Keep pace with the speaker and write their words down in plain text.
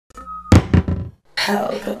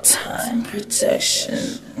Pelpa time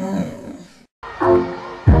protection. Yeah.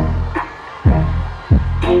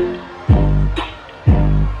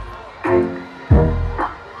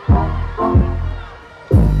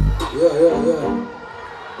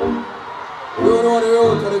 You don't know the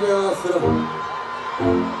road to the girls, you know.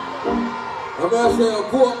 I'm gonna say a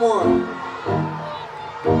quote more.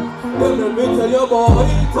 Let me tell you about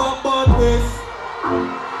hilltop badness.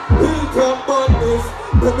 Hilltop badness.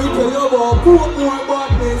 Let me tell you about quote more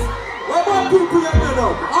badness. What about people here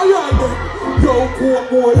now? Alright then. Yo, quote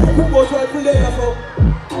more. You put more try to lay yourself.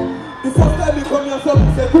 The first time you come here,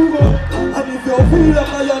 something say come up. And if you feel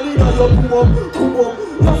like you need a you come up.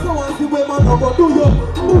 That's how I see where man go do you.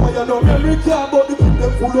 Oh, you know memory care but the keep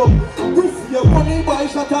them full up. This year money buy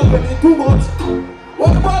shut up when it's too much.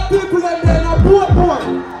 What about people that they in a boat boy?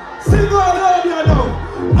 Sing all out here now.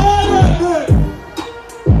 Alright then.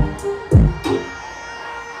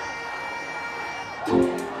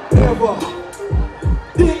 Ever.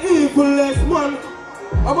 The evilest man.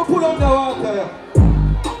 I'ma put up the water here.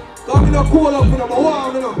 I'm in a cold up and I'm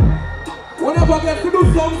warm, you know. Whenever I get to do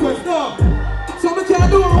something, stop. So we can't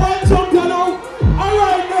do one jump, you know.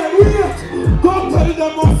 Alright then, wait. Go tell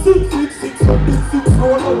them on 666, 6, 6. Come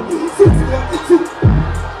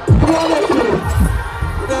on, let's do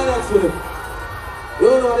it. You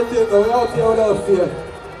don't know the thing, though. We're out here without fear.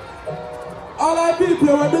 All our people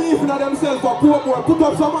who believe in themselves for poor more, put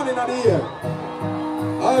up some money in the air.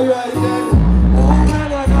 Alright then.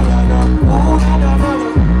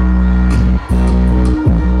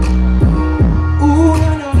 Oh,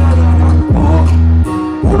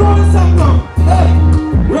 who know the song now? Hey,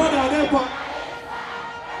 brother, Pelpa.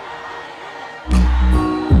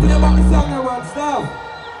 Play back the song now, man, stop.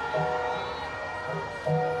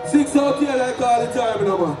 6 out here like all the time, you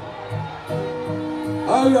know, man.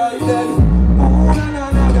 Alright then. Oh, na na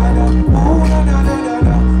na na na. Oh, na na na na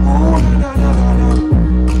na. Oh, na na na na na.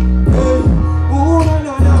 Hey, oh, na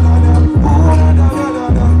na na na na. Oh, na na na na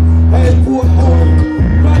na. Hey, poor boy,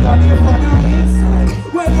 brother, Pelpa now inside.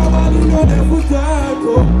 When nobody know them for time,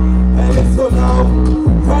 hey, so now,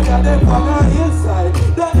 brother, Pelpa now inside.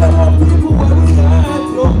 That there are people where we at,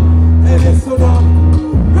 yo. Hey, so now,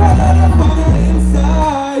 brother, Pelpa now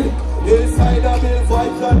inside. Inside the bill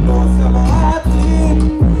vibes and no summer heart team.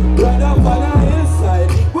 Brother, Pelpa now inside.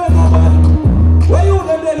 When nobody, where you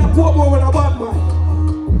them there, the poor boy with a bad man.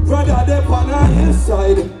 Brother, Pelpa now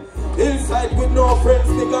inside. Inside with no friends,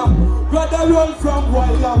 nigga. Brother run from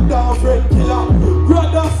wild lockdown, friend killer.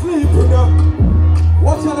 Brother sleeping up.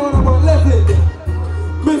 Watch out on about level.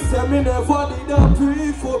 Me say me never did a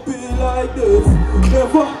pray for be like this.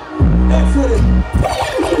 Never. Next with it.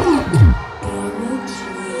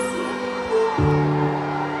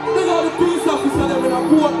 They got the police officer them in a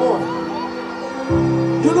court boy.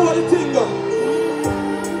 You know what the thing go?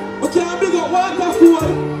 We can't big up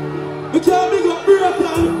Waterfall. We can't big up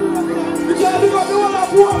Britain. We can't big up the one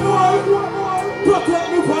of war. Protect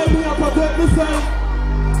me, find me and protect me, son.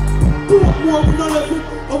 Put more with no left.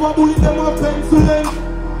 Over bullet them and pencil them.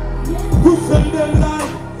 We send them like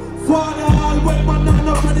Father, all wet man and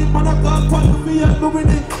no credit. Man, I can't find me and me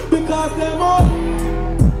with it. Because them all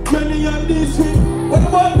many on this street. What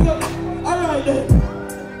about them? Alright then.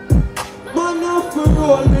 Man, I have to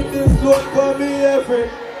roll with this load for me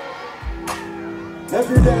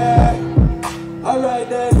every day. Alright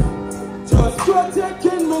then. Just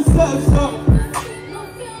protecting myself, so.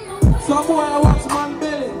 Some boy I watch man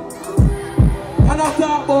belly. And I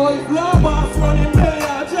thought boy, if Lambas running belly, I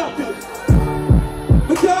drop it.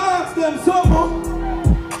 We can ask them some more.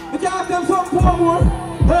 We can ask them some more.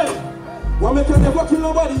 Hey, why me can never kill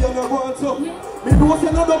nobody and I want to? Me do what's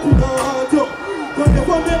another thing I want to. When they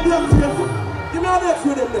find them black here, give me a next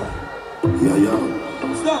with them there. Yeah.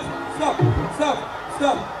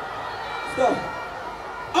 Stop.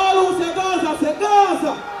 All who say Gaza, say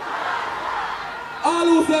Gaza. All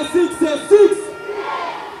who say 6, say 6.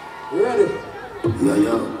 You ready?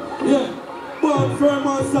 Yeah. Born firm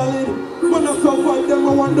and solid. When I survive them, I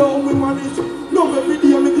wonder how we manage. No, every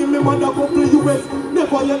day me give me man a couple US.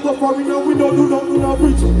 Never yet go for we know we don't do nothing in a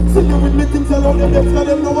bridge. See them with me things around them, they tell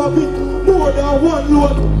them now a bit. More than one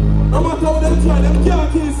load. No matter how they try, them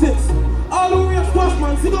can't kill 6. All who reach squash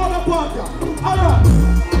man, sing out the party. Alright.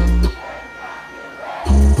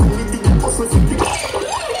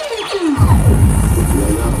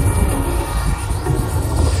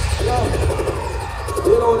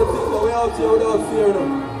 You know the thing, but we out here without fear now.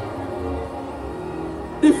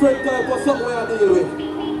 Different type of something we are dealing with.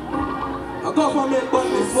 A government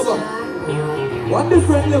bandits for them. One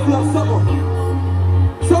different level of something.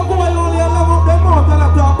 Some boy only allow up them out and I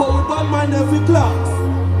talk about with bad mind every class.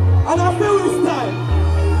 And I feel this time.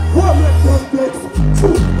 What make them flex?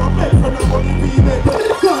 Two, I make from the money we make.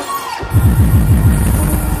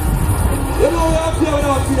 You know what I'm saying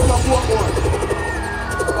without seeing the poor boy.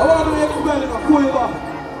 I want to make you belly and pull you back.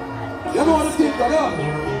 You know what I'm saying, brother?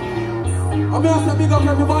 I'm going to big up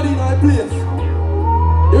everybody in our place.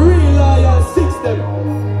 The real loyal system.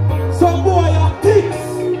 Some boy are pigs.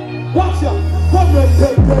 Watch ya. Come and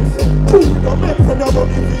take them. Two, I make from the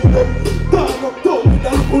money we make. Down up, down, and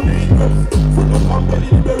I'll put the interest. So the family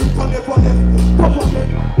in the can never left. Papa man.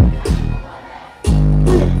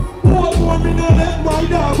 What one me not let my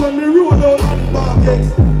dog when me roll out on the markets.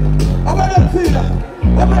 I bet them feel that.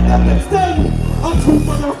 I bet them extend. And two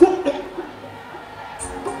man are fuck them.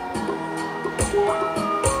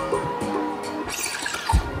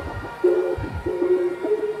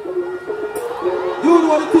 You know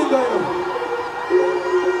what the thing going on.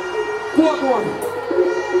 Fourth one.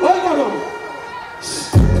 Hold on.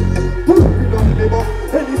 Pull up in on the neighbor.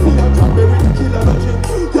 Anything I drop me with the killer and shit.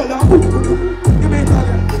 Tell her, give me a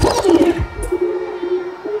target.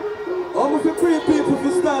 I'm with the free people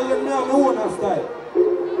for style and me have my own style.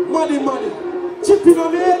 Money. Chipping on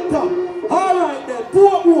the head top. Alright then,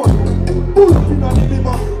 poor one. Pull up in on the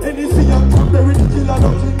neighbor. Anything I drop me with the killer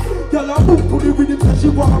and shit. Tell her, to the rhythm that she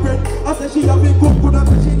want red. I say she have been good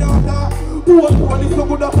and she not that. Poor one is so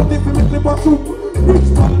good at put it for me clip a soup. Rich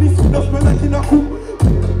man, this does smell like in a coop.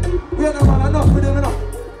 We are the man enough with them enough.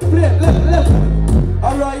 Play, left.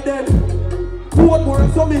 Alright then. What more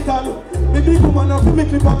and some can. Me big woman have to make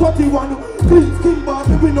clip a 31. Clean skin bar,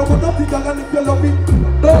 me win over nothing, girl, and if you love it,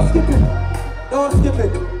 don't skip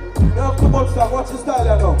it. You have to watch that, watch the style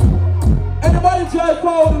there now. Anybody drive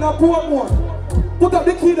forward in a port more? Put up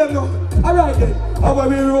the key them now. Alright then. How when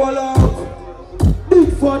we roll out.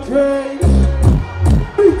 Big fat range.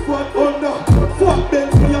 Big fat under. Fuck them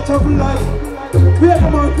for your travel life. Wait a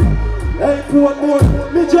man. Hey, port more.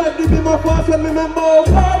 Me drive the beam of fast when me remember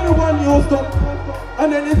everyone used to.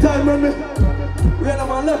 And anytime when me wait a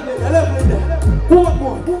man left there. Port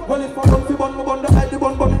more. Well if I don't see bun, my bun the hide the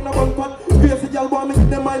bun in a bun pan. Crazy girl want me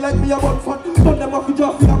them I like me a bun fan. But them off the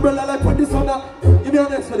just the umbrella like when the sun up. Give me an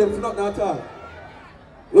next for them, it's not that time.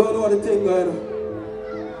 You don't know what the thing going on.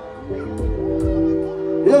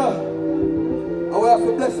 Yeah. And we have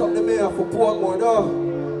to bless up the mayor for Portmore, though.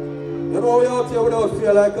 You know we out here without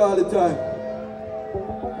fear like all the time.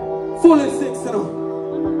 Fully 6, you know.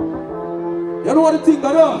 You know what the thing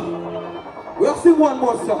going on? We have to sing one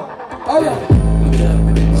more song. Alright.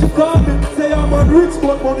 She called me, say I'm on rich,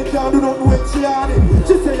 but money can't do nothing when she on it.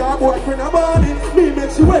 She say her boyfriend a money, me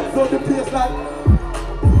make she wet on the place like.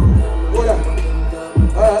 Oh yeah.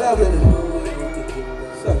 Alright, love it.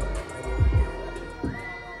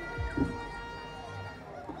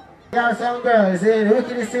 Yeah, some girls, the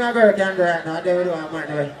wickedest thing a girl can do right now, they will do a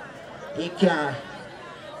man, he can't.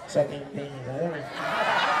 Certain things, I don't know.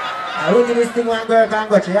 The wickedest thing one girl can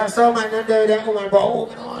go to, you have some man and they them woman, but oh,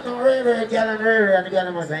 no, river, girl and the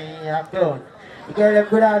girl must say, yeah, clown. The girl them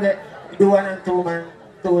good at it, do 1 and 2 man,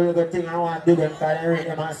 2 good thing I want to do them, because they rate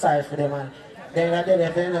them on size for them, and then I did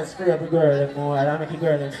it, they not spray up the girl them more, I don't make the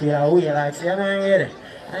girl them feel a way, like, see, you know what I mean?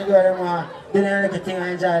 And the girl them do them little thing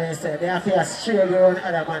and enjoy themselves. They have to feel straight girl and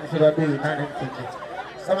other man for the do it and them thinking.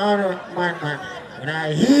 Somehow no man, when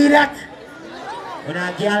I hear that, when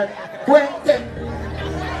I girl quente,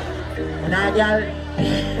 when I girl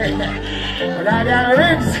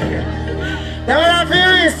ribs, they will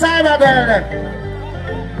feel this cyber girl them.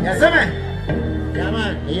 You see me? Yeah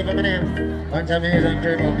man, you hear my name? Bunch of amazing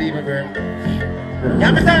dream people girl. You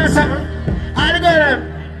understand something? All the girl them.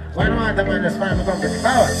 Why don't want the man just find me come to the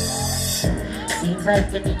power? Seems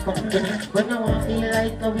like when it come to me, when I want feel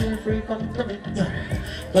like I will free come to me.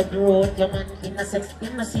 Get the road, your man in a sex,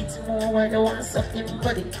 in a seats more while you want something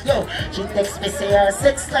body. Yo, she text me say her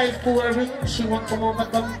sex life boring. She want come over,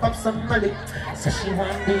 come pop some money. So she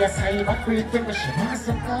want be a cyber freak for me. She wants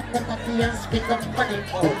some coffee and speak up money.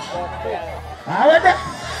 How are they?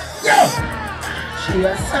 Yo! She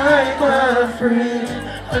a cyber freak.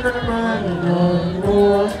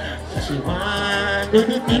 No. She want do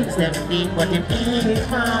the things them think, but them ain't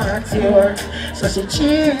mature. So she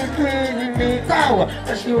cheating me now,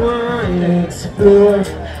 but she want to explore.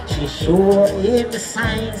 She show him the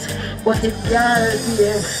signs, but it girl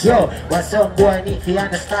behave. Yo, what's up boy, need to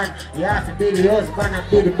understand. You have to be the husband and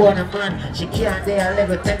be the bonner man. She can't be a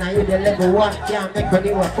level 10 and you the level 1. Can't make her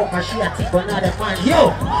do a fuck and she a tip another man.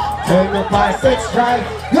 Yo, turn up our sex drive.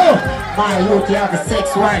 Yo, my youth, you have the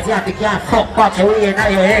sex wise. You have to can't fuck back away in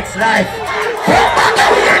your ex life. Fuck back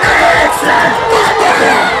away in your ex life.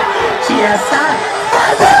 She a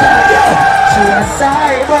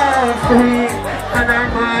cyber freak and her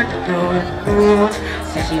mind want no.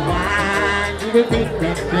 Say she want you to think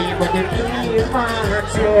that way, but you really want her.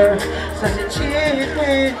 So she cheat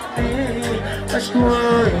with me, but she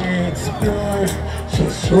won't explore.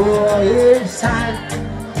 She's sure inside.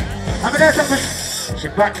 I'm gonna something. She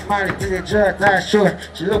brought the money to the judge last show.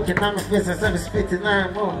 She looking at my face as I'm spitting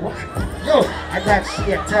on more. Yo, I got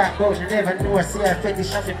shit talk about you never know. I see her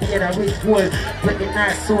fetish of the beard I with gold. Breaking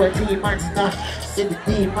her soul, demons not. See the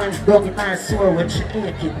demons dug in her soul when she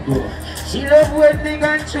make it go. She love when they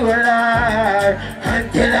control her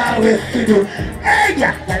and tell her what to do. Hey,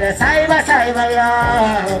 yeah, tell her cyber,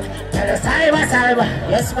 yo. Tell her cyber.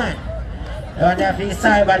 Yes, man. Don't have to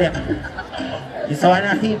cyber them. You saw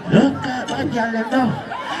an feel, look at my girl them now.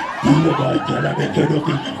 You bad girl I make you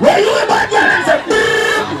looking. Where you a bad girl and say,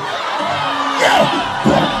 yo!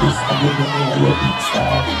 Practice and you know you're a big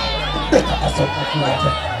star. Better as up my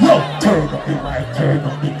water. Yo, turn up the mic, turn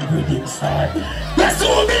up the grading star. That's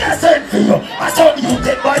all me I send for you. I saw you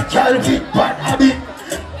get my girl with bad habit.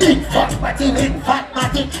 Big fat matty, big fat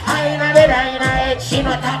matty. I ain't a bed, I ain't a head, she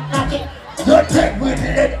not top knocking. You're dead with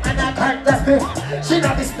lead and I can't just spit. She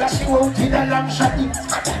not be splashing out in a long shotty.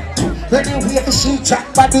 When you hear the she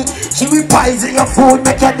chat body, she will poison your food,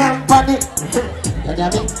 make your name funny. You know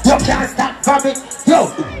me? You can't stop from it. Yo!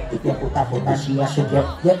 If you put a foot and she a shake you,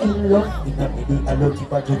 you're in love. You know me, I love you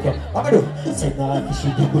for joke you. What I do? Say no, she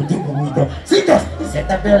diggle with you. See just, set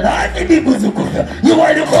up your life in the buzuku. You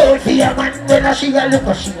want to call for your man, when she a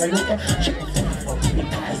look, she a look. She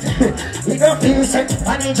we go peace and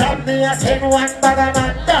the job me a send one bag of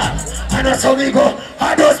man down. And that's how we go.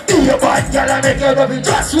 I just be a bad girl and make you love it.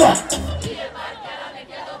 Just what?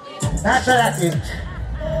 That's what I think.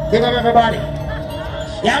 Give up everybody.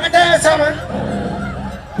 Yeah, I'm tell you something.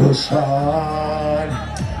 Push on.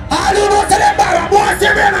 All you know to them bar, boy,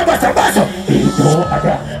 see me and I'm a basso. He's no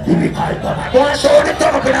other. He be called mama. Go and show them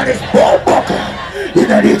tongue up in this whole buckle. In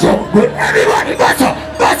the jungle, everybody basso.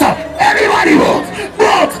 Everybody moves.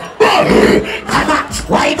 Come on,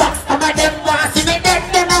 why box? Some of them want see me dead,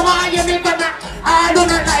 them no want you me come on. I do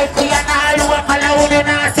not like you and all you walk alone, you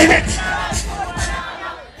not see me.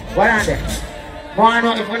 What are they? I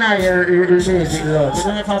know if when I hear music loud. You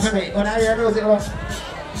don't know if I me. When I hear music loud.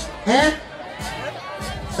 Eh?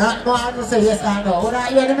 Not no I to say yes or no. When I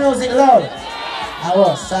hear the music loud. I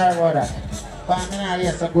was sorry about that. But I'm not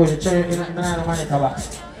hear so good. The church, I'm not money to buy.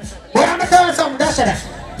 But I'm going to tell you something, that's it.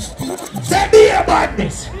 Say be a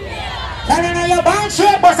badness. Can you know your band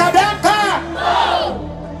shape was a black car?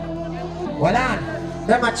 No! Well on,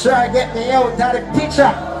 them a try to get me out of the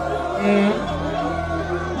picture.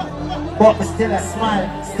 But me still a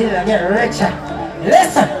smile, still a get richer.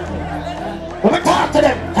 Listen! When we talk to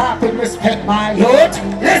them, talk with respect my youth.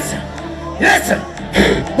 Listen!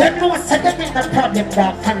 Them know say them in the problem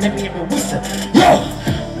dog and them hear me whistle. Yo!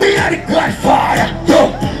 Me are the Godfather!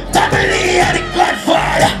 Yo! Family are the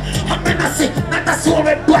Godfather! I'm in a sick, not a soul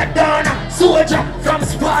with blood down. Soldier from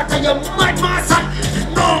Sparta, you mad master.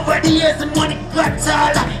 Nobody has the money, God's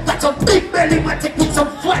all. Got some big belly, man, take with some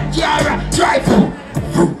fat car. Drive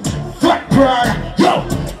fat brother. Yo,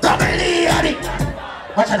 family are the.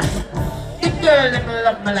 Watch out. The girl them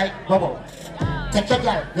love me like bubble. Take your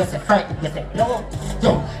girl, you say frightened, you say blow.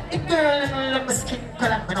 Yo, the girl them love my skin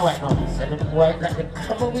color. I know white now, so them white like they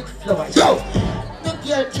cover with flowers. Yo.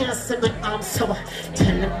 Girl can't see my arms sour.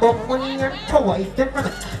 Tell them about money and power. If they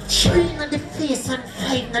run 3 in the face and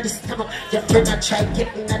 5 in the stomach, your friend a try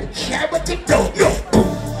get in the car, but they don't. Yo,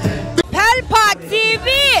 boom. Pelpa TV!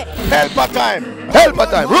 Pelpa time! Pelpa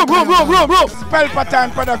time! Room! Pelpa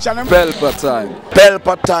time production.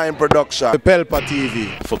 Pelpa time production. Pelpa TV.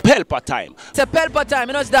 For Pelpa time. It's a Pelpa time,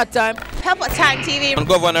 you know it's that time. Pelpa time TV. I'm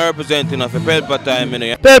governor representing of a Pelpa time, you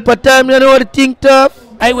know. Pelpa time, you know what I think tough?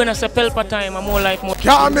 I when I say Pelpa time, I'm more like more.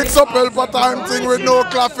 Can't mix up Pelpa time thing with no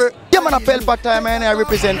coffee. Yeah, man, a Pelpa time, and I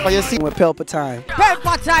represent for you. See, with Pelpa time.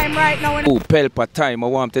 Pelpa time right now. Oh, Pelpa time, I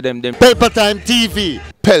want to them. Pelpa time TV.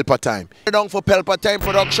 Pelpa time. Down for Pelpa time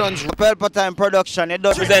productions. Pelpa time production. It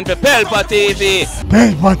does Present for Pelpa TV.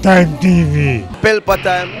 Pelpa time TV. Pelpa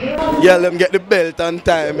time. Yeah, let them get the belt on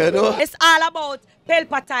time, you know. It's all about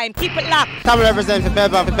Pelpa time. Keep it locked. Come represent for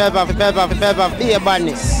Pelpa. Be a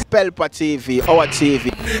badness. Pelpa TV, our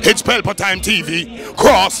TV. It's Pelpa time TV.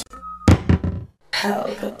 Cross.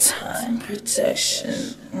 Pelpa time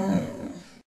protection.